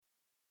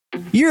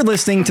You're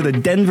listening to the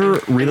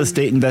Denver Real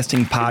Estate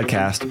Investing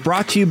Podcast,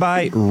 brought to you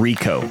by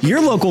RECO, your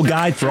local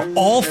guide for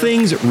all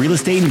things real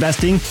estate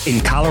investing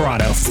in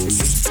Colorado.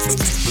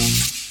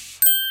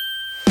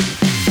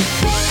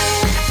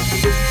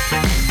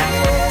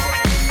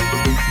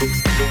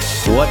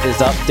 What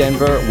is up,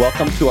 Denver?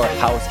 Welcome to our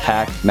House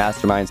Hack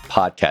Masterminds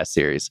podcast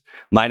series.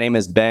 My name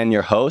is Ben,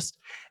 your host,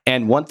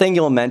 and one thing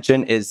you'll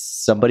mention is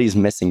somebody's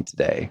missing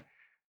today.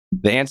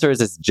 The answer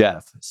is it's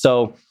Jeff.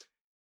 So,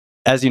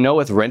 as you know,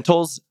 with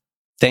rentals,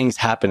 things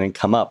happen and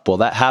come up. Well,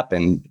 that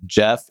happened.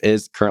 Jeff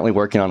is currently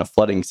working on a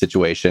flooding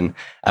situation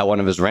at one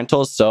of his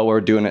rentals, so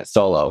we're doing it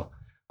solo.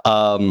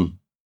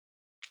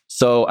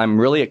 So I'm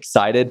really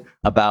excited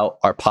about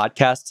our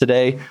podcast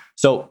today.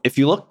 So if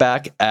you look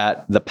back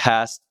at the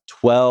past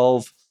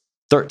 12,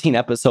 13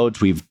 episodes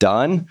we've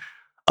done,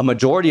 a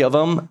majority of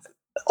them,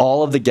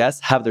 all of the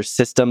guests have their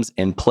systems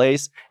in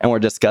place, and we're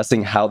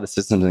discussing how the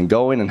systems are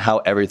going and how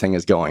everything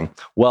is going.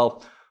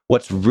 Well,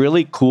 what's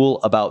really cool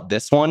about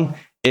this one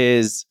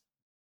is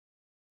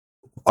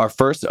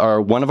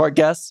one of our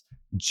guests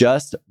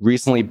just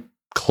recently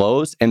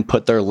closed and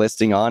put their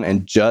listing on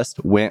and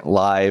just went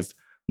live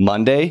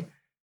Monday.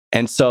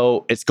 And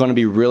so it's going to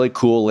be really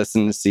cool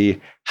listening to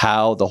see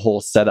how the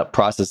whole setup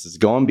process is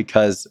going,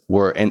 because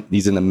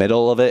he's in the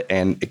middle of it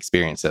and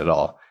experience it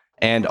all.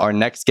 And our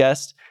next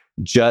guest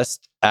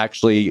just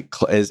actually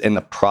is in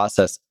the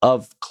process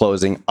of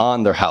closing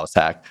on their house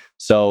hack.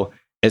 So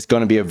it's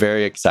going to be a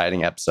very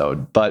exciting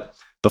episode. But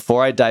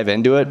before I dive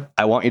into it,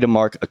 I want you to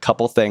mark a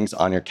couple things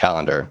on your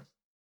calendar.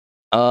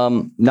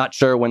 Not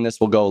sure when this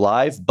will go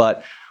live,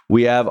 but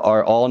we have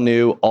our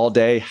all-new,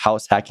 all-day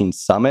house hacking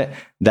summit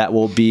that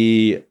will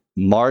be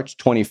March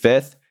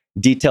 25th.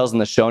 Details in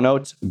the show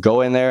notes.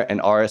 Go in there and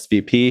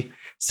RSVP.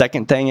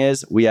 Second thing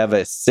is we have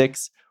a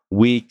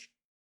 6-week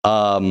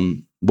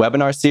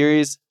webinar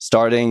series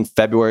starting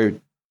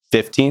February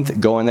 15th.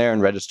 Go in there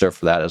and register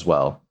for that as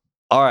well.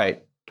 All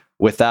right.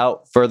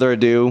 Without further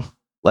ado,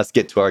 let's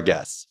get to our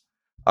guests.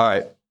 All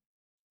right.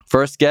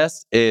 First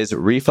guest is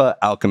Rifa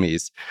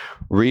Alchemies.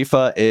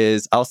 Rifa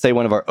is, I'll say,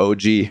 one of our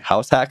OG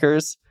house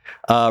hackers.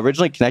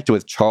 Originally connected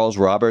with Charles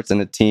Roberts and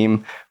the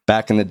team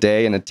back in the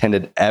day and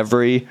attended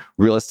every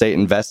real estate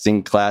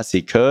investing class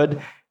he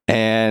could.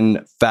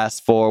 And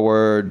fast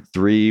forward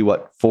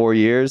 4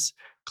 years,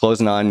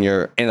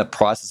 in the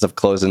process of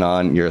closing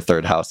on your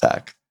third house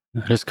hack.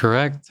 That is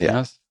correct. Yeah.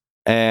 Yes.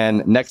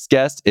 And next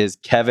guest is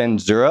Kevin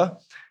Zura.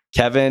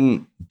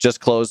 Kevin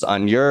just closed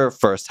on your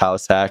first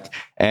house hack,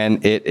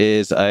 and it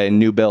is a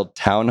new build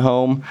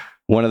townhome.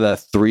 One of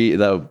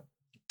the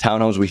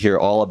townhomes we hear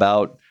all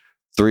about,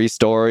 3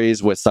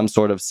 stories with some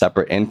sort of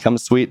separate income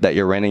suite that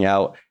you're renting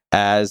out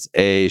as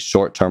a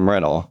short-term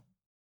rental.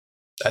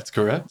 That's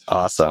correct.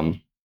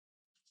 Awesome.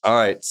 All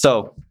right.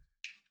 So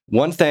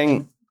one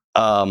thing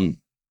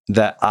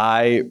that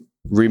I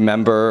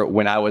remember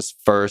when I was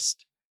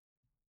first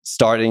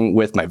starting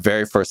with my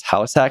very first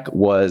house hack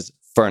was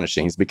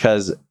furnishings,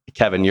 because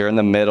Kevin, you're in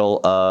the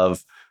middle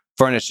of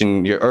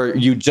furnishing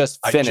you just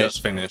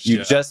finished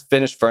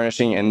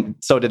furnishing. And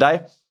so did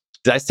I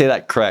say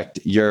that correct?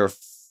 Your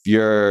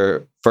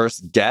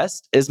first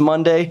guest is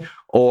Monday,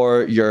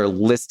 or your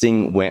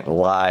listing went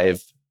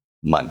live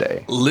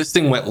Monday?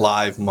 Listing went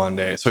live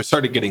Monday. So I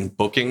started getting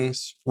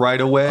bookings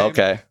right away.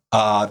 Okay.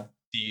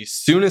 The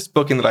soonest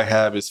booking that I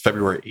have is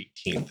February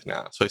 18th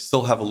now. So I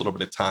still have a little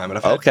bit of time. And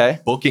I've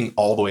had booking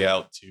all the way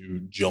out to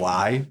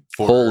July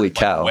for Holy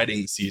cow.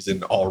 Wedding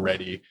season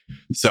already.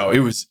 So it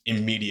was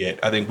immediate.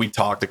 I think we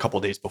talked a couple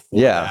of days before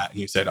that. And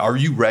you said, "Are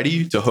you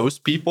ready to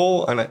host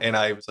people?" And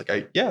I was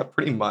like, yeah,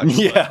 pretty much.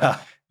 Yeah.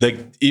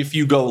 If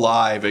you go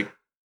live,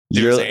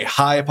 there's a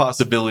high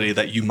possibility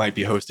that you might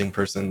be hosting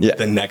person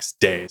the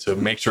next day. So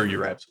make sure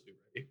you're absolutely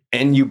ready.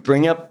 And you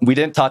bring up, we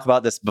didn't talk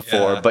about this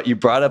before, but you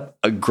brought up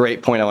a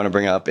great point I want to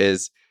bring up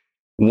is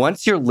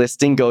once your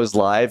listing goes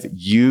live,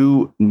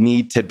 you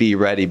need to be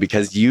ready,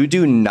 because you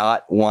do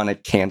not want to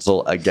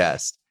cancel a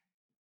guest.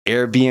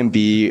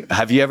 Airbnb,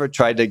 have you ever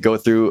tried to go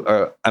through,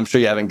 or I'm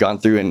sure you haven't gone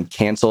through and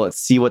cancel it,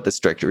 see what the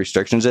strict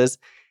restrictions is?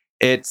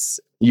 It's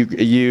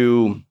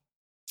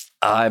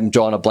I'm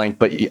drawing a blank,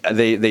 but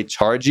they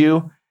charge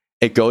you.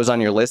 It goes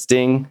on your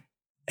listing,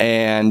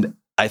 and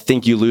I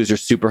think you lose your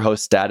superhost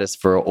status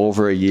for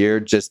over a year.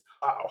 Just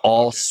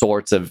all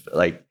sorts of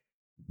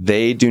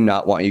they do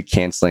not want you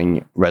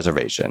canceling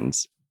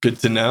reservations. Good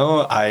to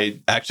know. I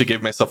actually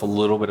gave myself a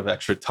little bit of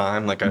extra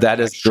time, that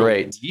is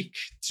great, week,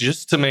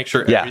 just to make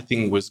sure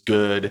everything was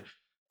good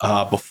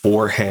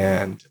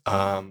beforehand.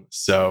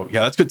 So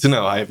that's good to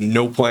know. I have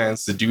no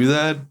plans to do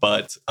that,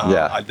 but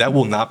that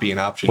will not be an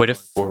option going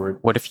forward.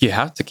 What if you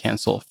have to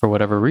cancel for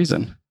whatever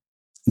reason?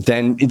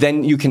 Then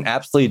you can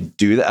absolutely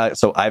do that.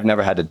 So I've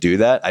never had to do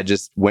that. I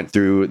just went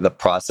through the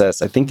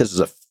process. I think this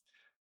was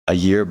a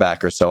year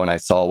back or so, and I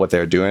saw what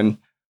they're doing.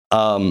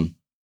 And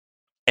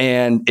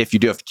if you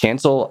do have to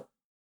cancel,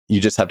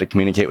 you just have to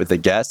communicate with the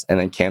guest and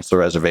then cancel a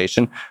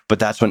reservation. But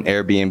that's when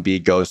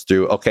Airbnb goes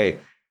through, okay,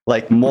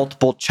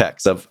 multiple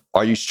checks of,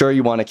 are you sure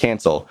you want to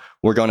cancel?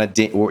 We're going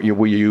to,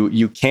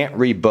 you can't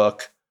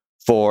rebook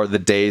for the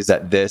days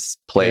at this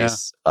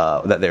place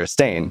that they're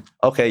staying.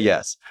 Okay,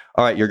 yes.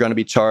 All right, you're going to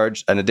be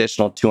charged an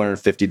additional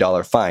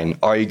 $250 fine.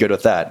 Are you good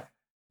with that?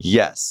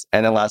 Yes.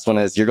 And the last one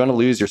is you're going to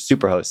lose your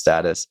Superhost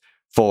status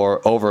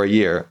for over a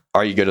year.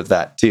 Are you good with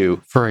that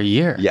too? For a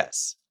year?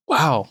 Yes.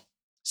 Wow.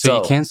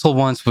 So you cancel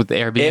once with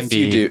Airbnb. If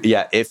you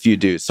do, if you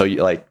do. So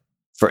you, like,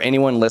 for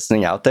anyone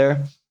listening out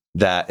there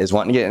that is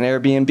wanting to get an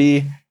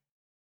Airbnb,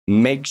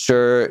 make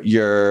sure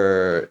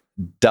your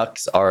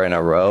ducks are in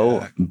a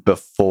row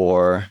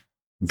before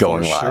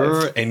going live.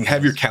 Sure. And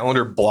have your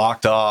calendar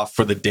blocked off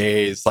for the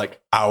days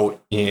like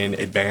out in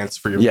advance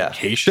for your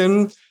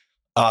vacation.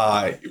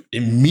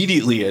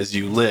 Immediately as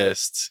you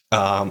list,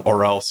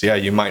 or else,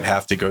 you might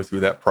have to go through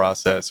that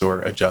process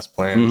or adjust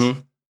plans. Mm-hmm.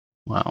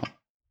 Wow.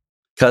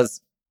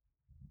 Because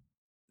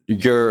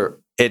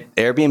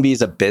Airbnb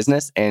is a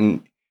business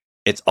and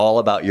it's all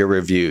about your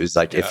reviews.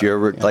 Like if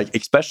you're like,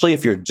 especially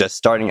if you're just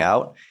starting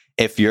out,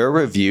 if your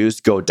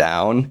reviews go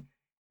down,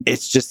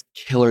 it's just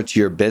killer to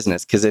your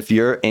business. Because if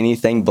you're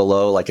anything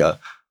below like a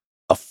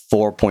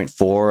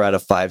 4.4 out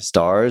of 5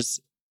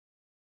 stars,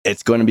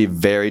 it's going to be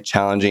very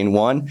challenging.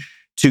 One,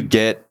 to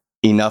get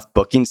enough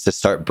bookings to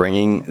start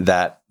bringing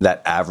that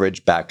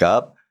average back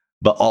up,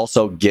 but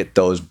also get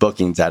those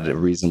bookings at a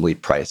reasonably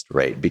priced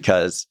rate.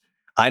 Because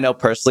I know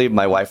personally,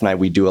 my wife and I,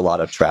 we do a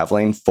lot of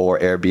traveling for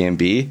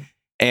Airbnb,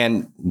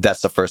 and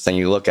that's the first thing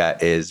you look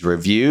at is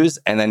reviews,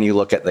 and then you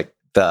look at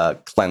the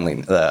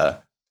cleanliness.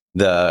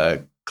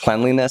 The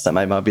cleanliness, that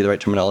might not be the right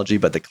terminology,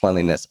 but the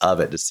cleanliness of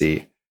it to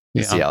see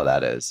how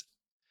that is.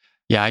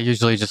 Yeah, I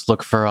usually just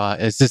look for,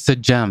 is this a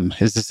gem?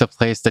 Is this a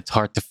place that's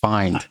hard to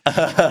find?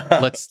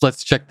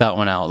 Let's check that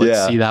one out.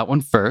 Let's see that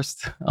one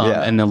first,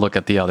 and then look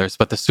at the others.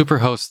 But the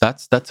Superhost,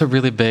 that's a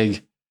really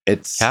big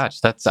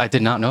catch. I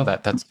did not know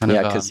that. That's kind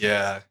of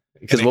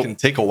because it can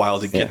take a while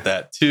to get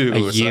that too. A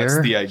year? So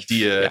that's the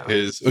idea.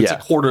 Is it's a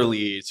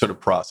quarterly sort of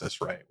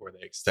process, right, where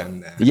they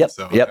extend that. Yep.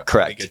 So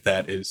Correct. Get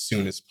that as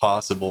soon as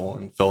possible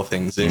and fill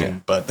things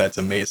in. But that's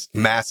a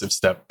massive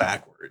step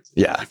backwards.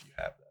 Yeah. If you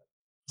have that.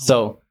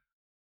 So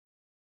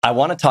I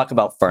want to talk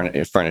about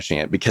furnishing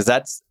it, because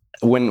that's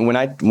when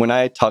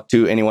I talk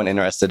to anyone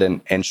interested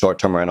in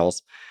short-term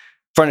rentals,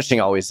 furnishing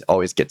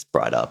always gets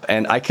brought up.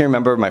 And I can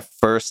remember my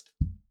first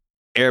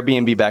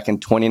Airbnb back in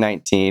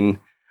 2019,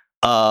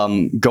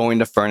 going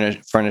to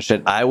furnish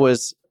it. I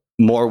was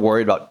more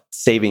worried about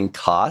saving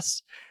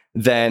costs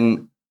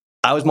than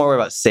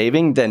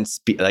getting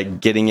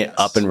it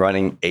up and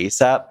running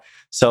ASAP.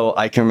 So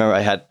I can remember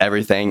I had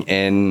everything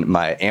in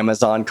my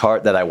Amazon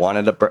cart that I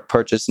wanted to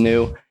purchase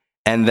new,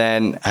 and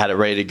then had it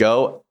ready to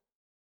go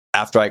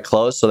after I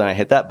closed. So then I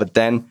hit that, but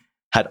then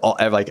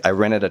I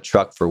rented a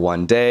truck for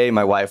one day.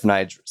 My wife and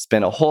I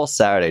spent a whole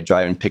Saturday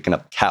driving, picking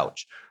up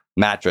couch,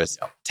 mattress,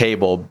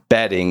 table,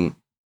 bedding,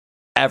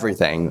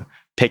 everything,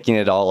 picking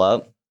it all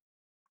up.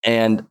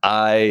 And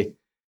I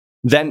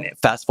then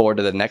fast forward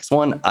to the next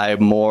one. I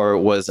more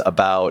was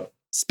about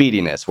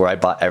speediness, where I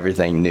bought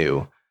everything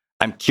new.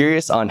 I'm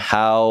curious on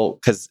how,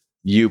 because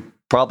you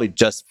probably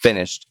just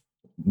finished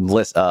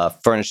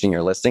furnishing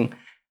your listing.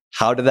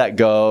 How did that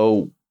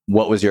go?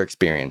 What was your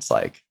experience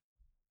like?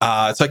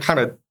 So I kind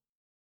of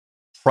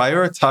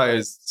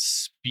prioritized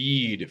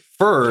speed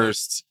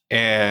first,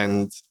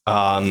 and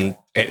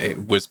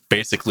it was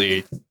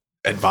basically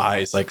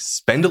advised, like,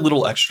 spend a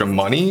little extra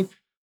money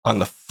on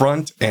the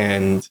front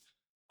end,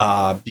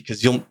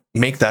 because you'll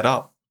make that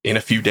up in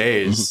a few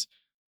days.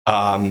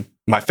 Mm-hmm.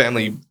 My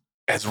family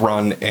has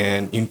run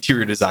an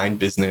interior design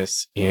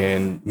business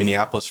in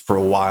Minneapolis for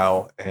a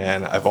while,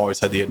 and I've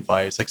always had the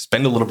advice, like,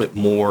 spend a little bit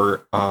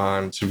more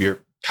on sort of your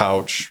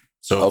couch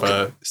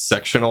sofa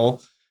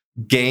sectional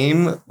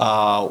game.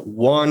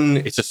 One,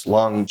 it's just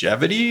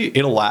longevity.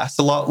 It'll last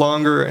a lot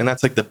longer, and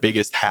that's like the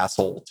biggest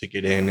hassle to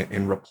get in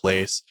and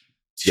replace.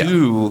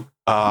 Two,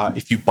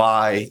 if you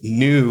buy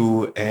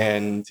new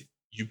and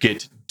you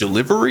get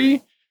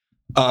delivery,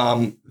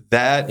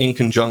 that in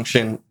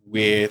conjunction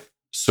with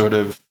sort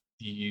of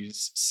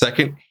these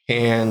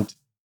secondhand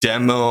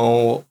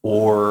demo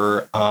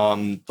or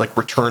like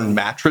return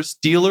mattress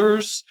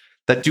dealers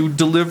that do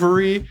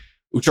delivery,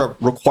 which are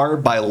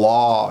required by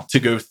law to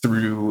go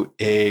through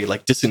a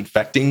like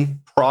disinfecting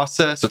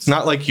process. So it's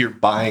not like you're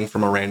buying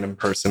from a random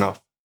person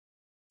off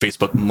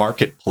Facebook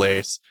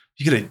Marketplace.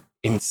 You get an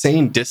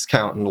insane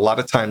discount, and a lot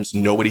of times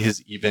nobody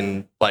has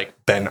even like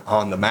been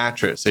on the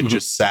mattress. It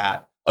just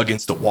sat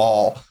against a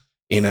wall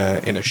in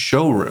a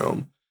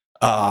showroom.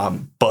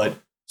 But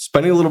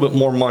spending a little bit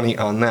more money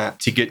on that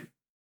to get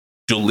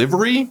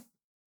delivery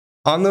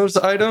on those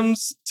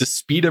items to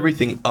speed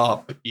everything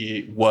up,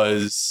 it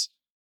was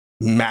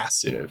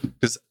massive.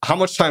 Because how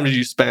much time did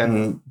you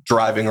spend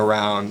driving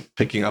around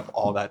picking up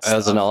all that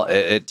stuff?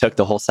 It took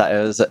the whole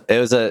Saturday. It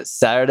was a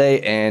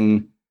Saturday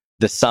in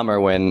the summer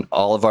when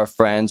all of our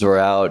friends were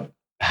out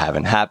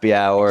having happy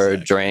hour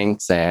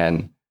drinks,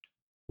 and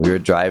we were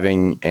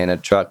driving in a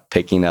truck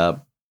picking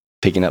up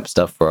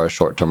stuff for our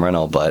short-term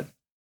rental. But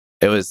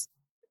it was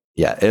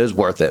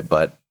worth it.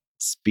 But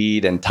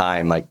speed and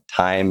time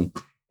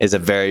is a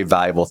very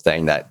valuable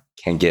thing that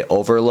can get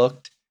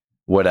overlooked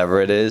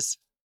whatever it is.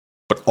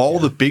 But all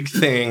the big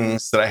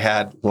things that I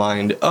had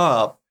lined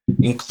up,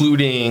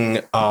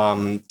 including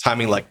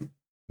timing like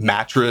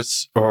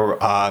mattress or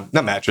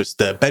not mattress,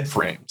 the bed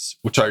frames,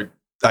 which I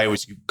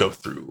always go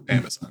through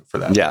Amazon for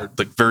that. Yeah. They're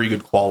like very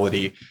good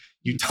quality.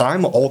 You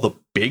time all the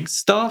big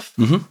stuff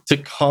to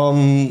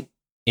come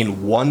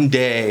in one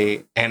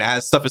day. And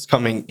as stuff is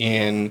coming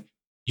in,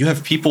 you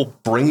have people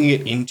bringing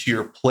it into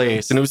your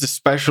place. And it was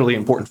especially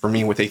important for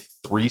me with a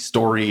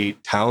 3-story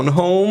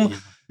townhome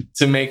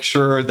to make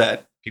sure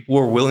that people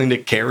were willing to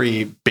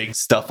carry big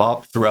stuff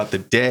up throughout the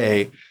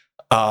day.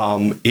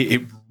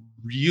 It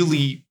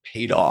really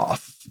paid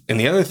off. And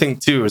the other thing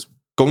too is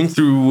going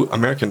through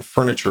American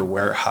Furniture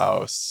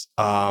Warehouse,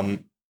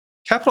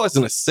 capitalized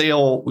on a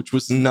sale, which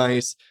was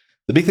nice.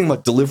 The big thing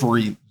about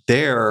delivery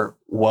there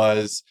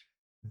was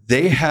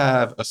they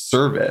have a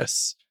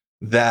service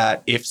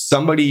that if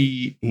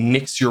somebody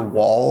nicks your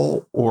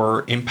wall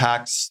or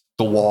impacts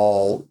the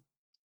wall,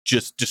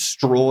 just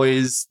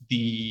destroys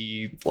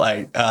the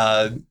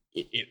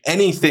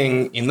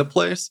anything in the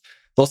place,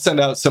 they'll send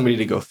out somebody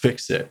to go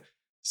fix it.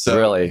 So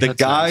really? The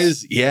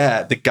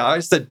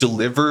guys that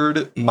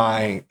delivered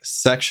my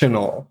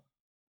sectional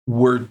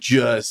were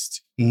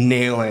just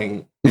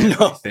nailing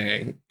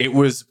everything. It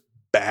was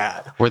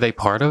bad. Were they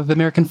part of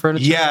American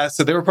Furniture? Yeah,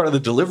 so they were part of the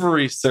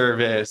delivery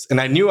service,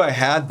 and I knew I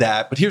had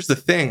that. But here's the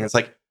thing: it's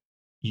like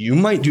you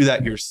might do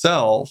that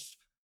yourself.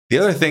 The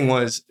other thing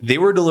was they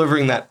were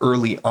delivering that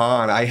early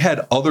on. I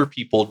had other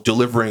people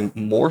delivering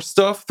more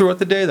stuff throughout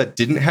the day that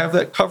didn't have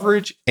that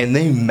coverage, and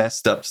they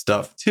messed up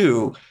stuff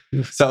too.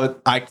 So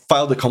I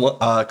filed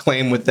a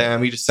claim with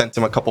them. We just sent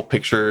them a couple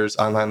pictures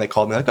online. They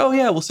called me like, "Oh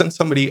yeah, we'll send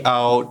somebody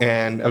out."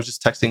 And I was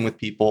just texting with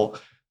people.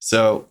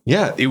 So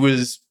yeah, it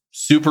was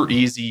super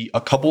easy.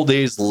 A couple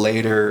days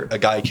later, a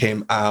guy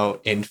came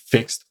out and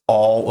fixed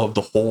all of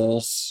the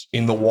holes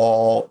in the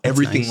wall,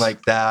 everything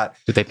like that.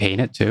 Did they paint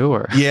it too?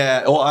 Or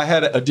yeah, well, I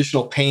had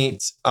additional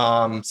paint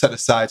set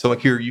aside. So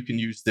like, here, you can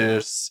use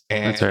this.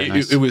 And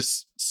it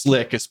was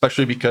slick,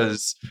 especially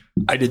because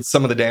I did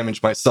some of the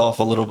damage myself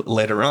a little bit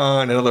later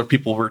on, and other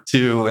people were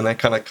too. And I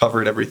kind of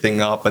covered everything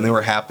up, and they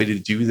were happy to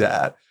do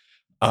that.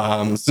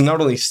 So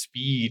not only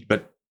speed,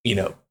 but,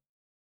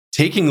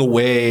 taking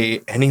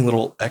away any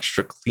little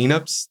extra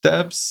cleanup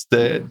steps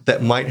that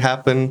might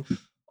happen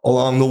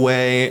along the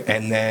way,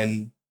 and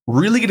then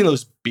really getting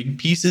those big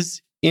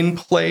pieces in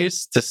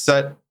place to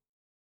set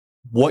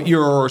what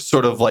your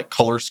sort of like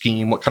color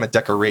scheme, what kind of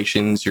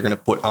decorations you're going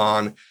to put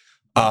on.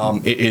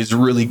 It is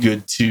really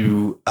good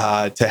to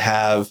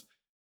have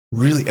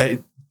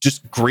really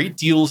just great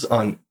deals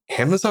on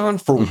Amazon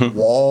for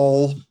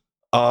wall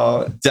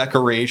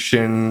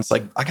decorations.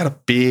 Like I got a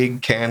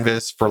big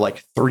canvas for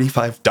like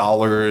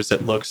 $35.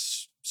 It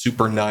looks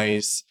super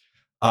nice.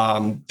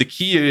 The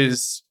key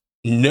is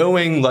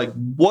knowing like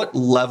what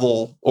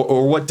level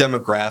or what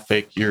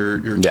demographic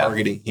you're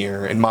targeting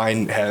here. And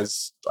mine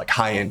has like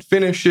high-end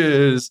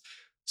finishes,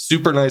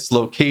 super nice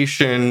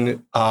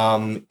location.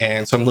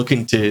 And so I'm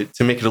looking to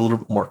make it a little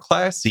bit more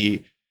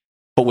classy.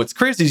 But what's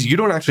crazy is you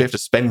don't actually have to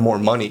spend more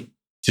money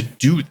to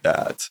do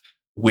that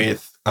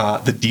with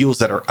the deals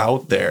that are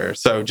out there.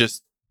 So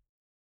just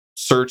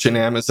search in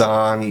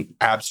Amazon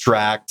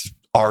abstract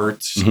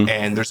art,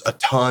 and there's a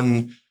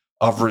ton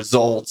of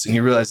results, and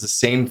you realize the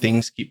same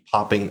things keep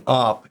popping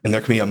up, and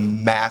there can be a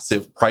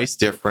massive price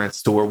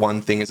difference to where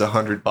one thing is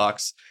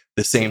 $100.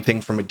 The same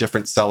thing from a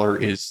different seller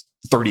is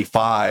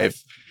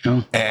 $35.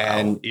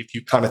 And if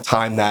you kind of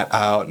time that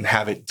out and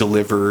have it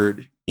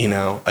delivered,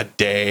 a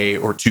day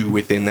or two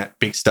within that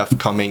big stuff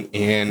coming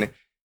in.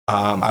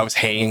 I was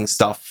hanging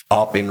stuff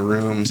up in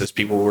rooms as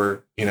people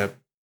were,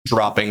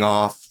 dropping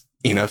off,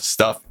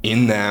 stuff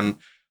in them.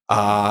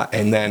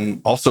 And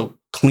then also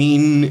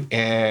clean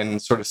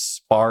and sort of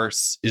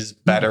sparse is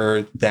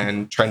better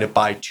than trying to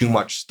buy too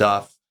much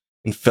stuff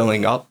and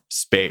filling up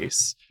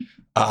space.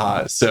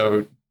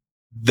 So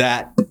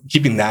that,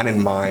 keeping that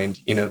in mind,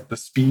 the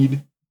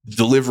speed,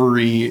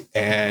 delivery,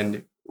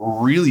 and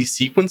really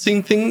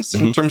sequencing things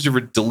in terms of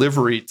your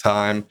delivery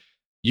time,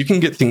 you can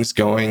get things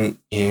going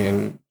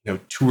in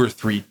 2 or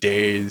 3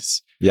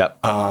 days. Yep.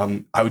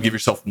 I would give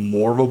yourself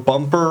more of a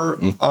bumper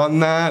on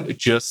that,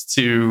 just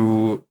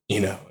to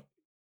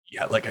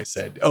like I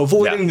said,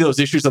 avoiding those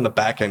issues on the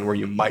back end where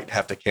you might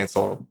have to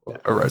cancel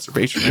a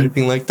reservation or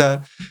anything like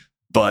that.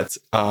 But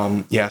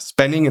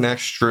spending an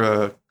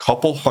extra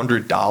couple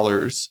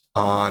 $100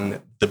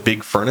 on the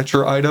big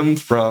furniture item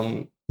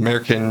from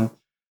American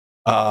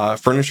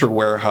Furniture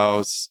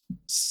Warehouse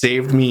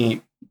saved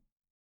me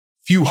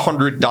few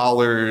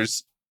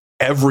 $100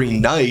 every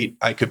night.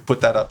 I could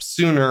put that up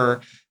sooner,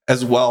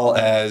 as well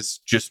as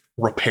just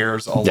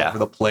repairs all over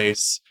the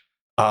place.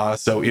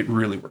 So it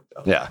really worked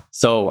out. Yeah.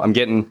 So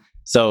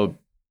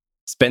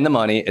spend the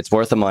money. It's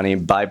worth the money.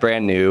 Buy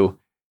brand new,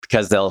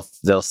 because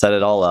they'll set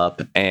it all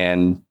up,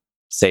 and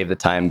save the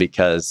time,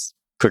 because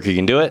quicker you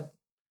can do it,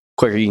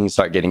 quicker you can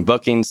start getting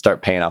bookings,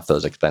 start paying off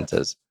those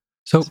expenses.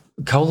 So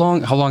how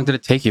long did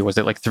it take you? Was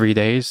it like 3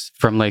 days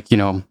from like,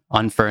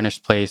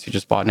 unfurnished place you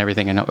just bought and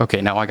everything, and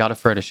okay, now I got to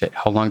furnish it?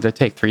 How long did it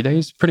take? 3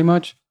 days, pretty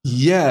much?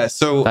 Yeah,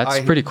 so that's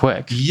pretty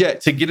quick. Yeah,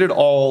 to get it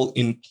all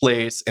in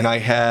place, and I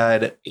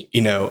had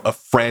a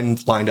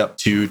friend lined up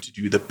to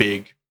do the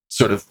big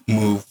sort of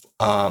move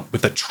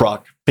with a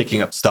truck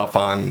picking up stuff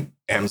on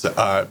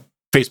Amazon,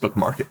 Facebook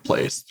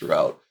Marketplace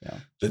throughout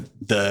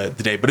the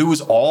day. But it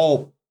was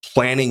all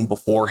planning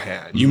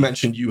beforehand. You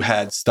mentioned you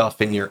had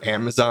stuff in your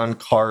Amazon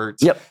cart.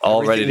 Yep,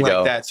 all ready to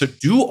go. That. So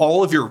do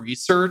all of your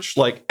research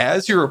like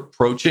as you're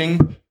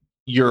approaching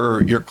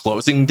your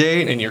closing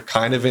date and you're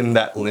kind of in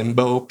that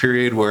limbo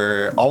period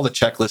where all the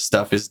checklist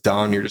stuff is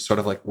done. You're just sort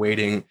of like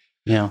waiting.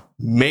 Yeah.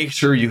 Make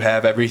sure you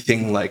have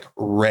everything like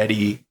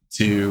ready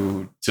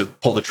to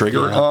pull the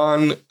trigger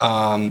on.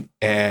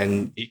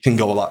 And it can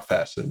go a lot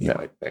faster than you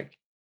might think.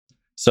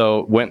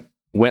 So went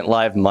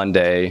live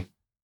Monday.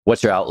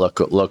 What's your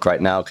outlook look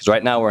right now? Because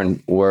right now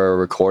we're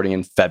recording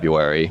in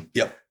February.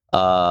 Yep.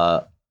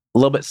 A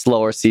little bit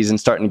slower season,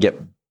 starting to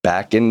get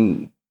back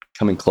in,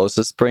 coming close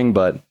to spring.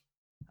 But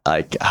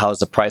like, how's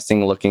the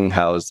pricing looking?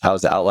 How's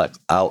the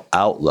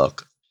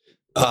outlook?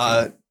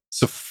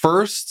 So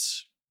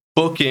first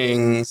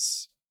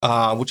bookings,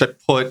 which I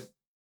put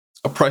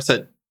a price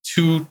at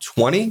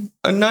 $220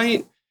 a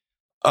night.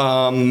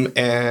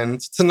 And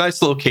it's a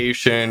nice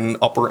location,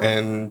 upper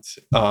end,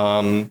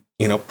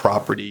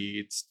 property.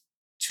 It's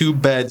 2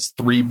 beds,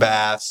 3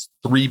 baths,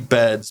 3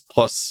 beds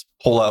plus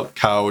pull-out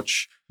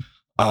couch,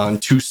 2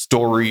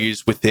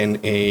 stories within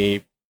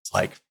a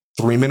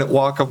 3-minute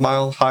walk of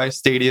Mile High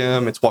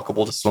Stadium. It's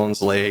walkable to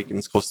Sloan's Lake, and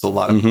it's close to a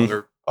lot of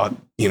other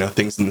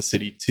things in the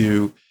city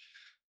too.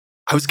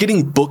 I was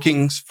getting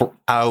bookings for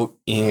out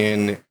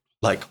in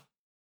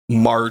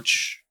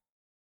March,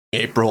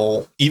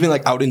 April, even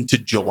out into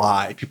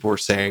July. People were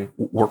saying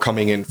we're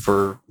coming in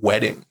for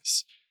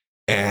weddings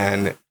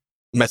and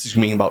messaging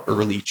me about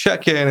early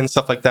check-in and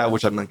stuff like that,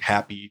 which I'm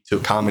happy to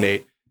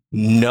accommodate.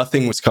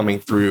 Nothing was coming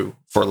through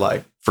for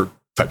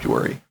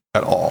February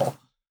at all.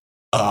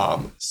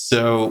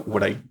 So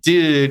what I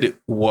did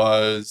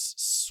was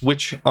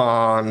switch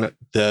on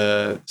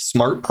the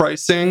smart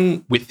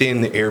pricing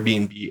within the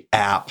Airbnb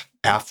app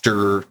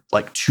after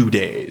 2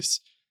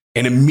 days.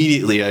 And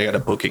immediately I got a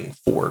booking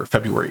for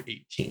February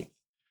 18th.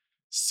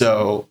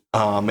 So,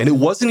 and it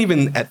wasn't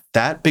even at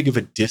that big of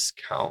a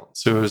discount.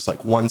 So it was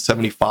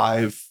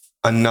 $175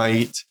 a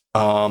night.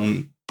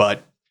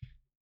 But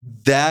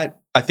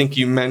that, I think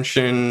you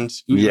mentioned,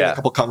 we had a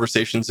couple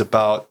conversations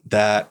about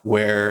that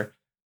where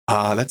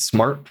that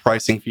smart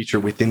pricing feature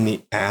within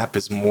the app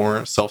is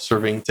more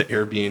self-serving to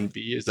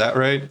Airbnb. Is that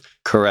right?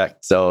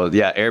 Correct. So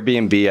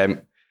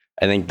Airbnb,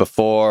 I think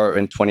before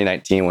in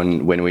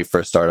 2019, when we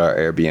first started our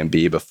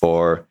Airbnb,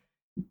 before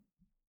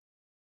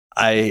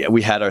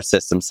we had our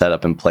system set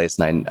up in place,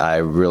 and I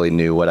really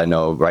knew what I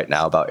know right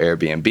now about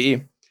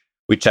Airbnb.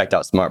 We checked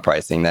out smart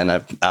pricing. Then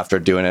after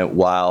doing it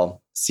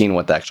while seeing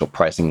what the actual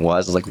pricing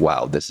was, I was like,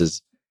 wow, this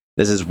is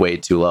way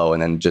too low.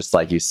 And then just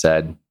like you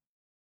said,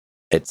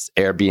 it's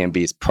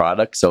Airbnb's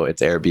product, so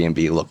it's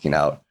Airbnb looking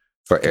out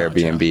for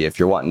Airbnb. If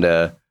you're wanting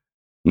to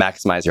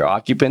maximize your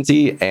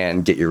occupancy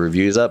and get your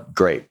reviews up,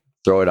 great,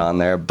 throw it on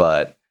there.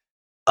 But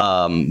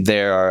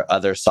there are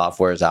other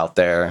softwares out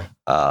there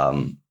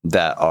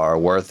that are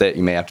worth it.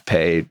 You may have to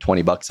pay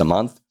 $20 a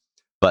month,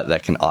 but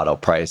that can auto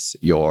price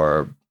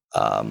your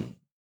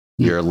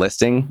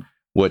listing,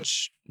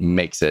 which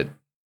makes it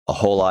a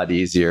whole lot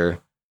easier,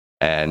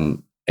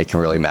 and it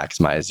can really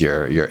maximize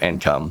your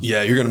income.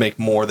 Yeah, you're going to make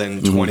more than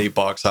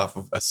 $20 off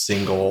of a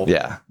single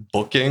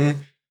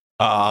booking.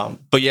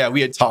 But yeah,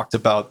 we had talked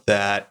about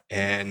that,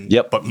 and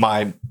but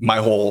my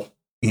whole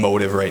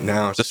motive right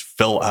now is just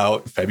fill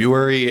out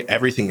February.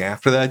 Everything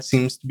after that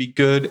seems to be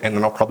good, and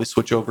then I'll probably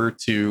switch over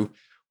to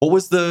what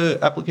was the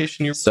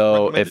application you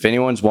recommended? If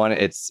anyone's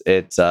wanted, it's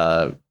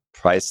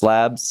Price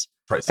Labs,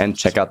 and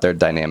check out their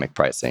dynamic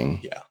pricing.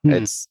 Yeah,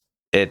 it's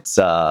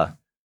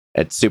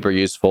super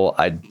useful.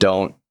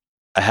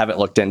 I haven't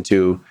looked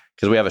into,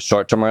 because we have a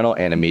short-term rental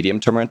and a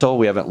medium-term rental.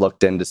 We haven't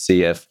looked in to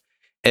see if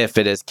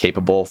it is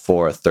capable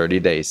for a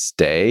 30-day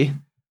stay.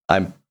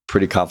 I'm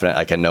pretty confident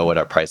I can know what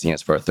our pricing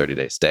is for a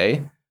 30-day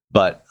stay,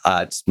 but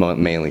it's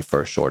mainly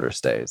for shorter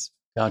stays.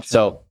 Gotcha.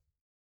 So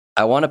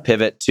I want to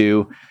pivot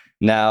to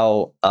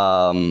now.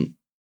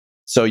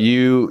 So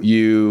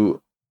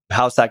you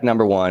house hack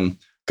number 1,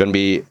 going to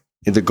be,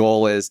 the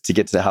goal is to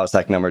get to house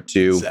hack number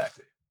 2.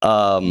 Exactly.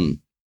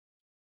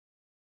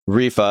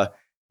 Rifa,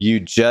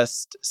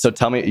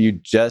 tell me, you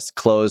just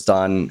closed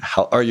on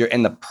or you're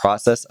in the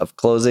process of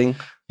closing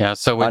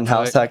on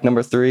house hack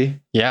number 3?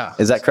 Yeah.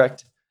 Is that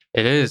correct?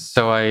 It is.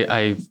 So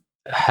I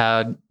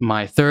had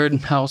my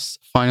 3rd house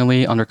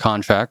finally under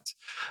contract.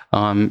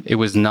 It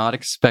was not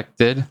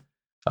expected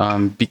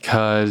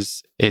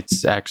because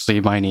it's actually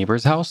my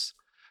neighbor's house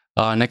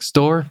next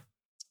door.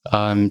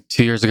 2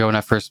 years ago when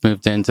I first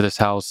moved into this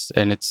house,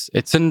 and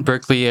it's in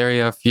Berkeley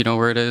area, if you know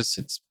where it is.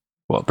 It's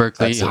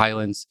Berkeley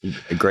Highlands.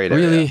 A great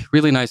area. Really,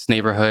 really nice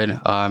neighborhood.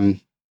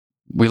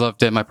 We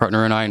loved it, my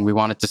partner and I, and we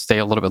wanted to stay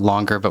a little bit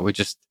longer, but we're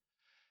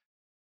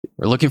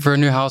looking for a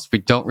new house. We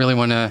don't really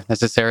want to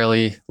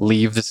necessarily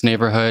leave this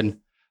neighborhood.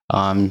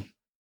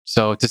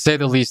 So to say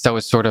the least, I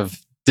was sort of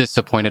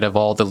disappointed of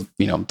all the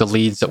the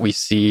leads that we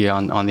see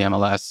on the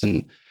MLS,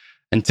 and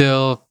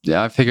until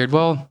I figured,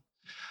 well,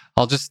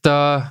 I'll just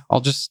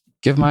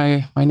give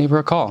my neighbor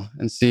a call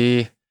and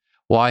see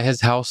why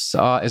his house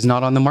is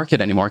not on the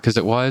market anymore, because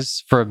it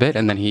was for a bit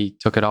and then he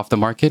took it off the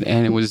market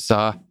and it was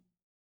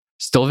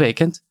still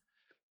vacant.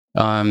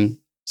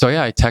 So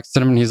yeah, I texted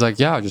him and he's like,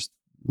 yeah, just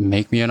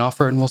make me an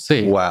offer and we'll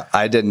see. Wow,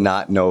 I did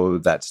not know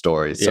that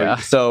story.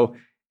 So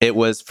it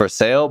was for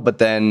sale, but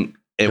then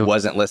it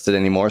wasn't listed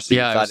anymore. So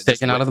it was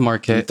taken out of the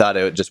market. You thought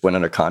it just went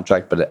under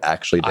contract, but it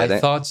actually didn't. I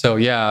thought so,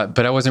 yeah,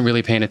 but I wasn't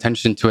really paying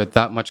attention to it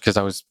that much because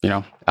I was,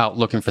 out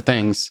looking for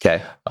things.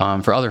 Okay.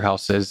 For other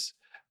houses.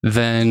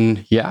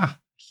 Then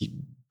he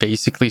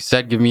basically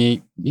said, give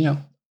me,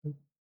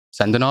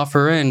 send an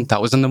offer in.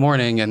 That was in the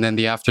morning, and then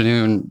the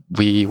afternoon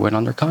we went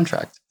under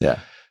contract. Yeah.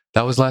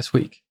 That was last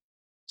week.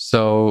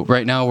 So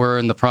right now we're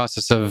in the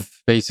process of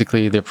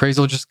basically the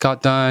appraisal just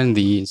got done,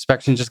 the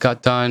inspection just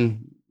got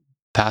done,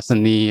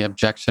 passing the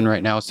objection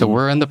right now. So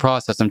we're in the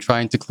process. I'm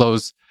trying to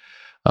close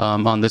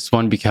on this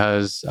one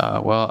because,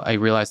 I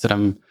realized that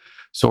I'm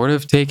sort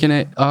of taking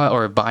it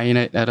or buying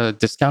it at a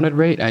discounted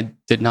rate. I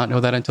did not know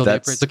that until the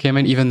appraisal came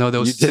in, even though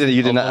those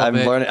you did not.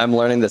 I'm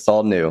learning this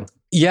all new.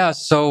 Yeah.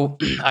 So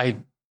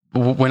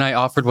when I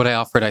offered what I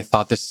offered, I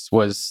thought this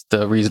was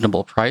the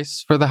reasonable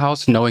price for the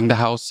house, knowing the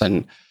house,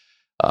 and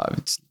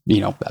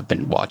I've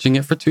been watching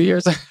it for 2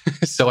 years,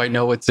 so I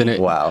know what's in it.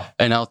 Wow.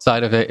 And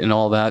outside of it and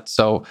all that.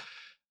 So,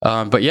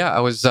 but yeah, I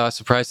was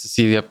surprised to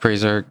see the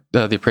appraiser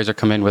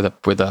come in with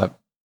a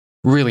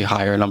really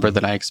higher number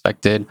than I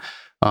expected.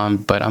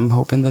 But I'm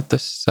hoping that the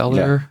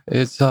seller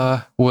is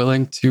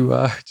willing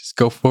to just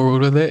go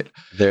forward with it.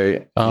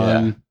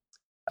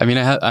 I mean,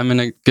 I'm in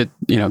a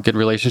good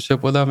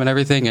relationship with him and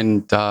everything,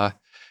 and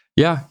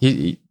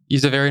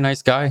he's a very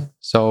nice guy.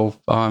 So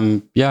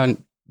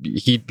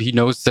he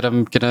knows that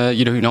I'm gonna,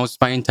 he knows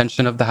my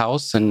intention of the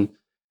house and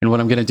what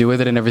I'm gonna do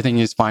with it and everything.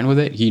 He's fine with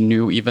it. He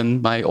knew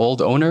even my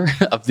old owner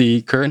of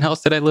the current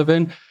house that I live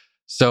in.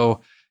 So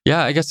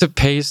yeah, I guess it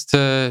pays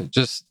to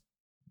just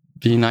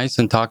be nice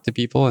and talk to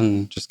people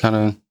and just kind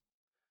of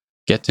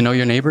get to know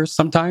your neighbors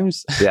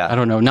sometimes. Yeah. I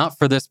don't know, not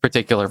for this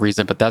particular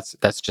reason, but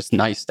that's just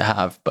nice to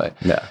have, but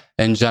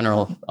in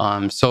general.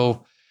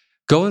 So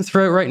going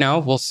through it right now,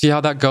 we'll see how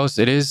that goes.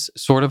 It is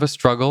sort of a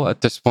struggle at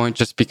this point,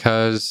 just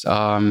because,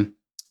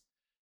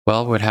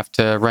 we'd have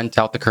to rent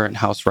out the current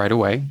house right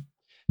away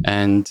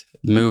and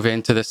move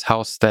into this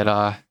house that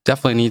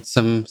definitely needs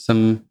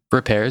some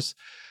repairs.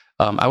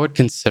 I would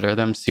consider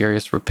them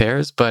serious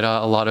repairs, but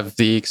a lot of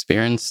the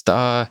experienced,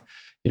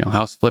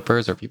 house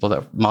flippers or people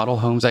that model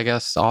homes, I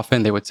guess,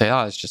 often they would say,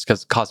 it's just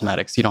because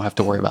cosmetics, you don't have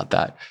to worry about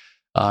that.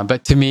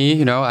 But to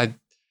me, I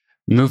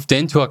moved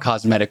into a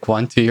cosmetic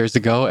one 2 years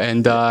ago,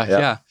 and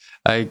I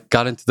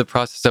got into the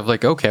process of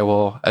like, okay,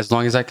 well, as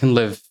long as I can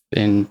live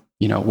in,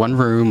 one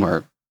room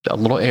or a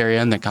little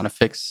area and then kind of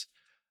fix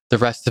the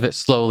rest of it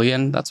slowly.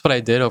 And that's what I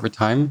did over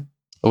time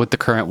with the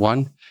current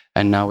one.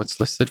 And now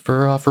it's listed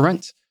for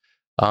rent.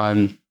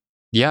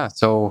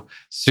 So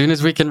as soon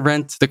as we can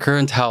rent the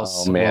current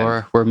house,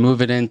 or we're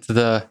moving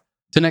into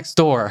next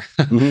door,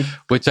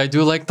 which I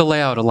do like the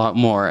layout a lot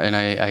more, and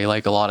I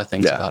like a lot of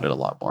things about it a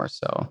lot more.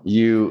 So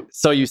you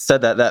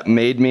said that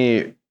made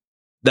me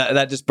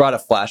that just brought a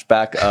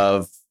flashback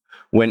of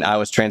when I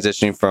was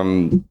transitioning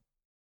from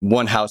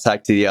one house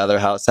hack to the other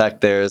house hack.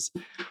 There's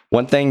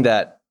one thing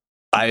that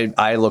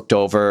I looked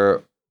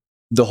over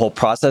the whole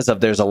process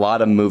of. There's a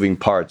lot of moving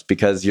parts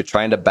because you're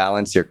trying to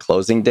balance your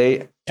closing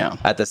date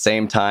at the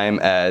same time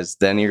as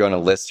then you're going to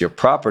list your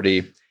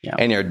property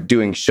and you're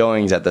doing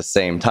showings at the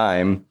same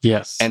time.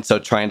 Yes. And so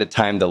trying to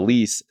time the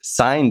lease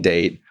sign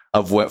date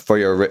of what for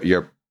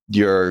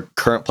your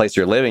current place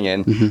you're living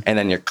in and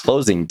then your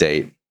closing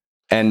date,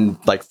 and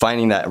like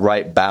finding that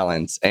right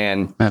balance.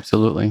 And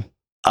absolutely.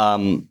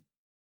 I'm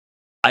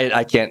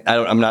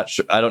not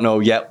sure. I don't know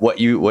yet what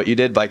you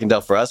did, but I can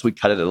tell for us, we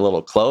cut it a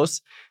little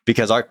close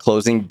because our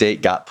closing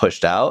date got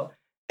pushed out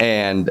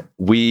and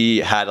we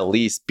had a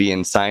lease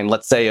being signed.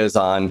 Let's say it was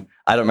on,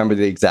 I don't remember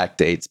the exact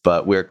dates,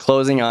 but we were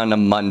closing on a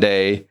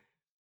Monday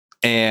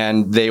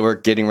and they were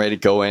getting ready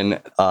to go in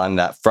on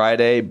that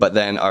Friday. But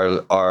then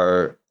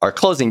our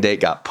closing date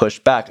got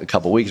pushed back a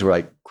couple of weeks. We're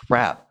like,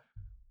 crap.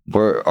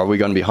 Are we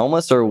going to be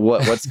homeless or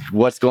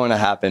what's going to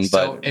happen?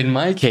 So but in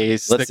my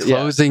case, the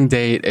closing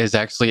date is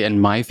actually in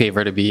my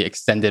favor to be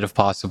extended if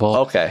possible.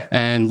 Okay.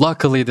 And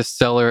luckily the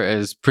seller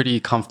is pretty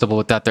comfortable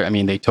with that.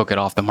 They took it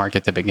off the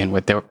market to begin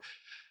with.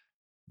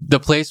 The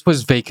place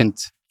was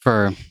vacant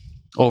for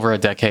over a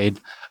decade.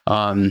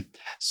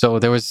 So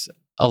there was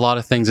a lot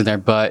of things in there,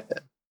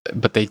 but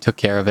they took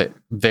care of it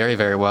very,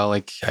 very well.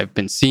 Like I've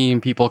been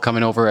seeing people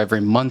coming over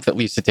every month at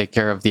least to take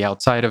care of the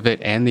outside of it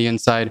and the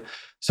inside.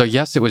 So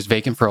yes, it was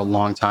vacant for a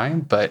long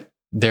time, but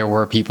there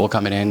were people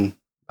coming in,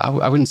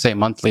 I wouldn't say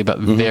monthly, but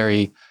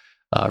very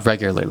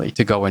regularly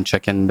to go and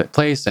check in the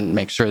place and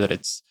make sure that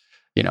it's,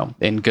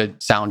 in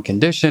good sound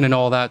condition and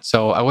all that.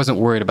 So I wasn't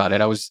worried about it.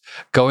 I was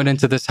going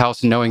into this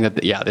house knowing that,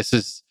 this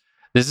is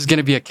going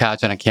to be a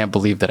catch and I can't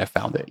believe that I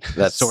found it.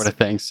 That sort of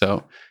thing.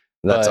 So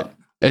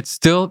it's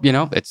still,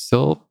 it's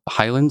still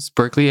Highlands,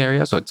 Berkeley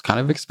area, so it's kind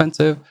of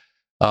expensive.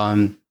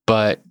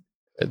 But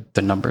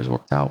the numbers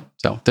worked out.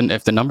 So then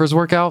if the numbers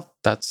work out,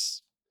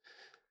 that's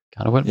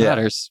kind of what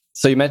matters.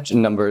 So you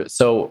mentioned numbers.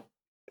 So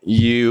are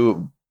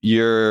you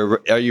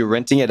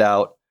renting it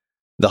out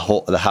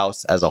the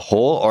house as a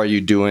whole, or are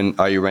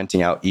you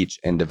renting out each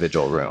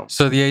individual room?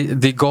 So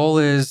the goal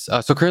is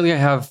so currently I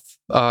have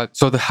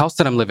so the house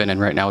that I'm living in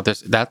right now,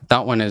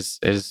 that one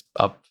is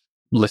up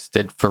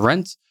listed for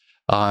rent.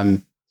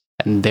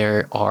 And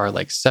there are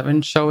like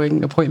 7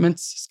 showing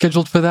appointments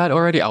scheduled for that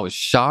already. I was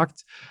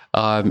shocked.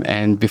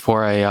 And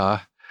before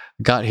I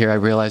got here, I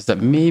realized that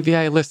maybe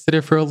I listed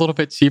it for a little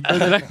bit cheaper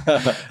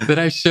than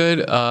I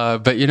should.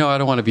 But I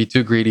don't want to be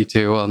too greedy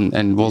too.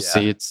 And we'll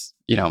see. It's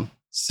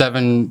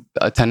 7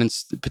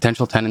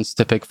 potential tenants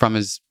to pick from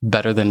is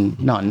better than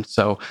none.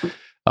 So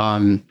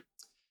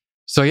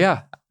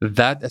yeah,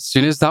 that as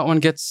soon as that one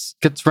gets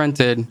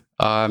rented,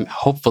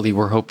 hopefully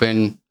we're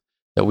hoping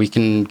that we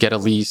can get a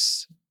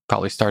lease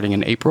probably starting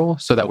in April,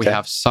 so that we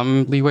have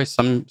some leeway,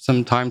 some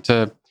time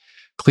to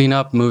clean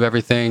up, move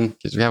everything,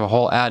 because we have a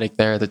whole attic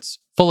there that's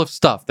full of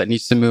stuff that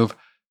needs to move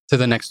to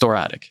the next door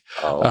attic.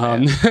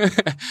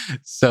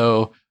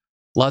 So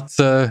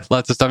lots of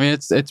stuff. I mean,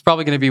 it's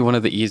probably going to be one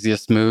of the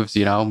easiest moves,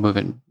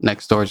 moving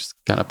next door, just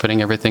kind of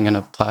putting everything in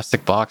a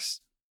plastic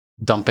box,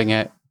 dumping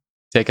it,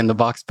 taking the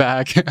box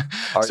back,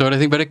 sort of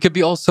thing. But it could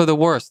be also the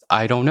worst.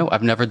 I don't know.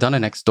 I've never done a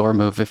next door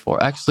move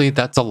before. Actually,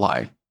 that's a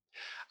lie.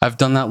 I've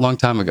done that a long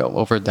time ago,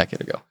 over a decade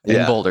ago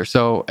in Boulder.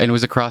 So, and it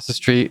was across the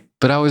street,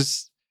 but I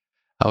was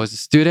a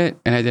student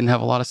and I didn't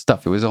have a lot of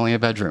stuff. It was only a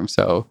bedroom.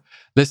 So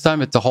this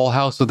time it's a whole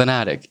house with an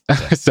attic.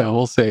 So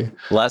we'll see.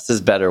 Less is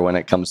better when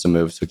it comes to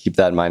moves. So keep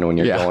that in mind when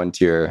you're going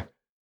to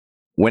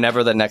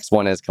whenever the next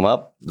one has come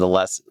up, the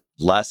less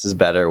is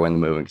better when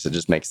moving, because it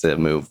just makes the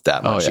move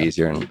that much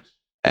easier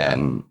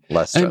and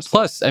less stressful. And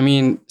plus, I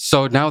mean,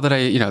 so now that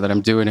that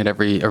I'm doing it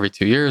every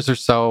 2 years or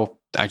so,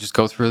 I just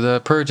go through the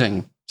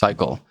purging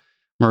cycle.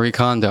 Marie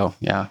Kondo,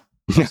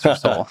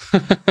 soul.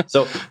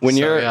 So when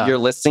you're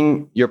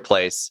listing your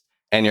place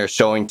and you're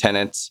showing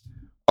tenants,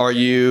 are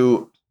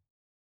you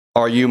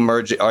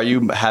merging? Are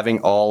you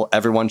having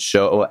everyone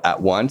show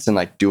at once and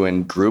like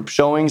doing group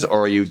showings,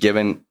 or are you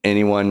giving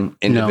anyone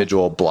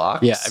individual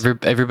blocks? Yeah,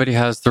 everybody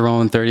has their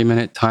own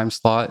 30-minute time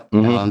slot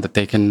that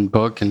they can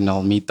book, and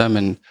I'll meet them.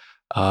 And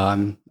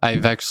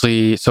I've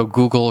actually, so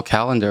Google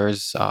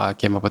Calendars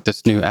came up with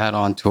this new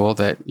add-on tool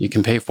that you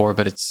can pay for,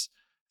 but it's,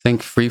 I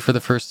think, free for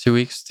the first 2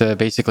 weeks to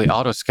basically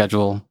auto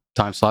schedule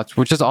time slots,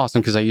 which is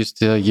awesome because I used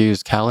to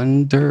use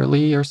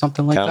Calendarly or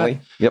something like that.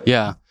 Yep.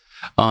 Yeah.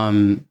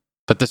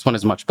 But this one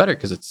is much better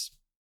because it's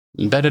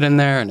embedded in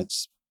there and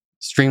it's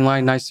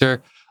streamlined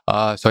nicer.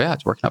 So yeah,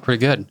 it's working out pretty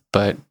good.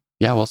 But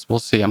yeah, we'll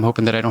see. I'm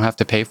hoping that I don't have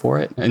to pay for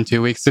it. In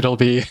 2 weeks, it'll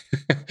be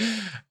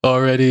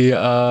already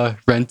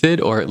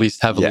rented, or at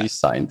least have a lease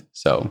signed.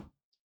 So,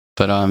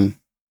 but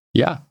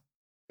yeah.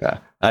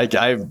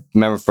 I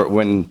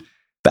remember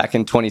back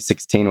in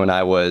 2016, when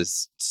I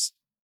was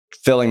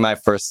filling my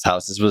first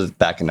house, this was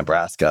back in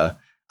Nebraska,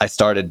 I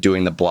started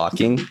doing the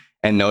blocking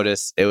and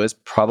noticed it was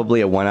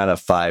probably a 1 out of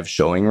 5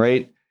 showing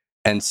rate.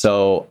 And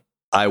so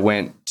I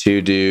went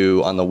to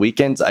do, on the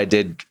weekends, I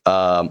did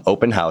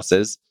open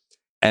houses.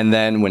 And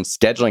then when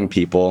scheduling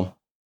people,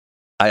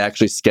 I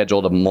actually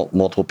scheduled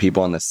multiple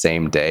people on the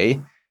same day,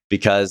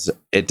 because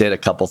it did a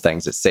couple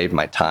things. It saved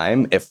my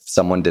time if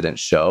someone didn't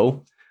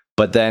show.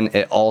 But then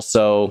it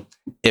also,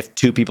 if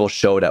 2 people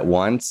showed at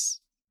once,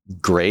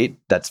 great,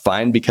 that's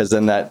fine, because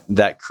then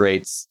that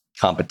creates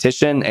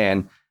competition.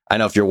 And I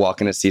know if you're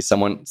walking to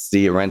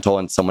see a rental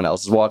and someone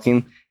else is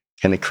walking,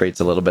 kind of creates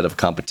a little bit of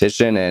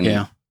competition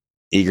and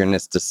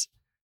eagerness to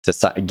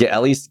get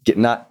a lease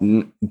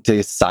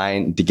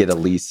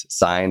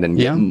signed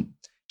and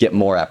get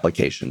more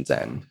applications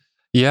in.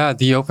 Yeah,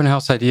 the open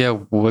house idea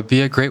would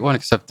be a great one,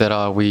 except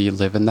that we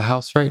live in the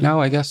house right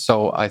now, I guess.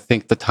 So I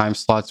think the time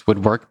slots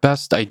would work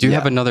best. I do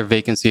have another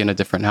vacancy in a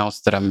different house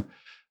that I'm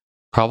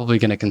probably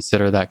going to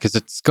consider that, because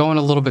it's going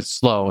a little bit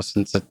slow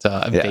since it's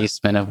a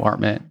basement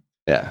apartment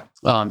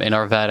in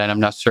our vet. And I'm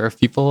not sure if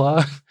people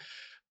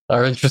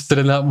are interested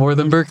in that more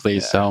than Berkeley.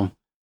 Yeah. So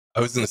I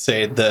was going to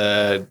say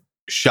the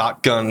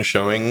shotgun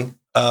showing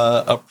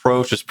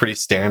approach is pretty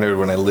standard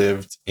when I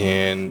lived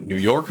in New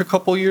York a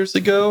couple years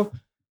ago.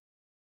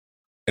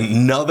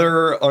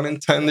 Another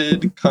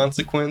unintended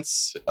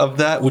consequence of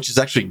that, which is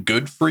actually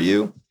good for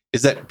you,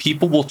 is that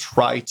people will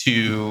try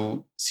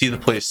to see the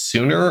place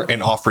sooner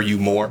and offer you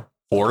more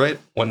for it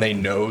when they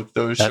know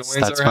those showings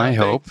are happening. That's my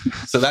hope.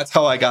 So that's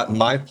how I got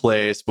my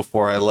place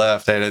before I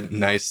left. I had a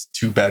nice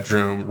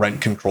 2-bedroom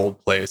rent-controlled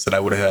place that I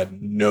would have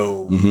had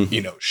no,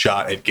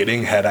 shot at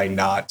getting had I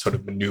not sort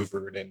of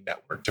maneuvered and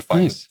networked to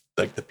find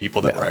like the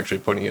people that were actually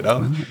putting it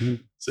up. Mm-hmm.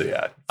 So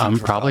yeah, I'm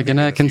probably going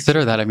to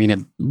consider that. I mean, it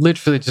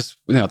literally just,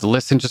 the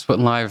listing just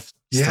went live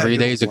 3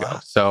 days ago.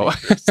 So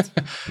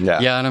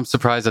and I'm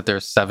surprised that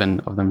there's 7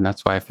 of them.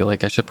 That's why I feel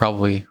like I should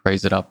probably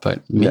raise it up,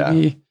 but maybe.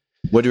 Yeah.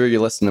 What were you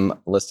listing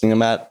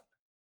them at?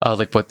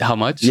 Like what? How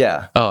much?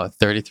 Yeah. Oh,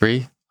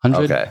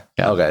 3,300. Okay.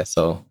 Yeah. Okay.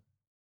 So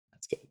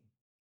that's good.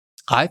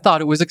 I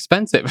thought it was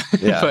expensive.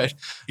 Yeah. But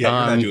you're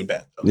not doing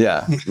bad.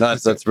 Yeah, no,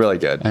 that's really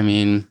good. I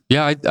mean,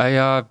 yeah,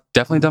 I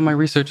definitely done my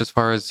research as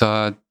far as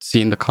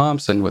seeing the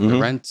comps and what the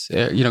rent,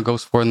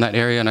 goes for in that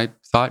area. And I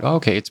thought,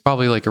 okay, it's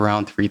probably like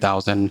around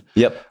 3,000.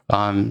 Yep.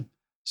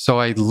 So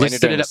I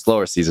listed it at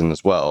slower season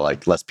as well,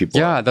 like less people.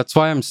 Yeah, that's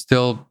why I'm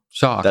still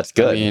shocked. That's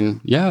good. I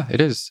mean, yeah, it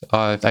is.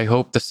 I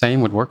hope the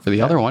same would work for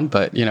the other one,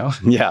 but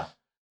Yeah.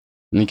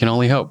 You can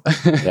only hope.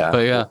 Yeah.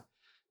 But yeah.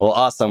 Well,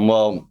 awesome.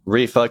 Well,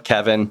 Rifa,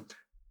 Kevin,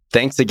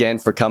 thanks again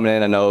for coming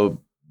in. I know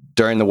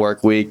during the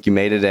work week you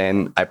made it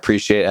in. I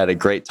appreciate it. I had a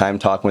great time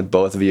talking with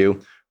both of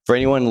you. For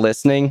anyone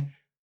listening,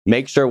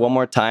 make sure one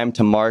more time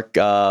to mark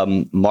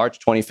March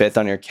 25th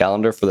on your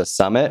calendar for the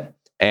summit,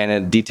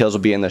 and details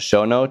will be in the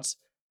show notes.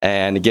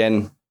 And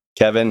again,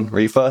 Kevin,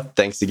 Rifa,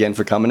 thanks again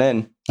for coming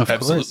in. Of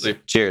Absolutely.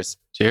 course. Cheers.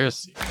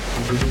 Cheers.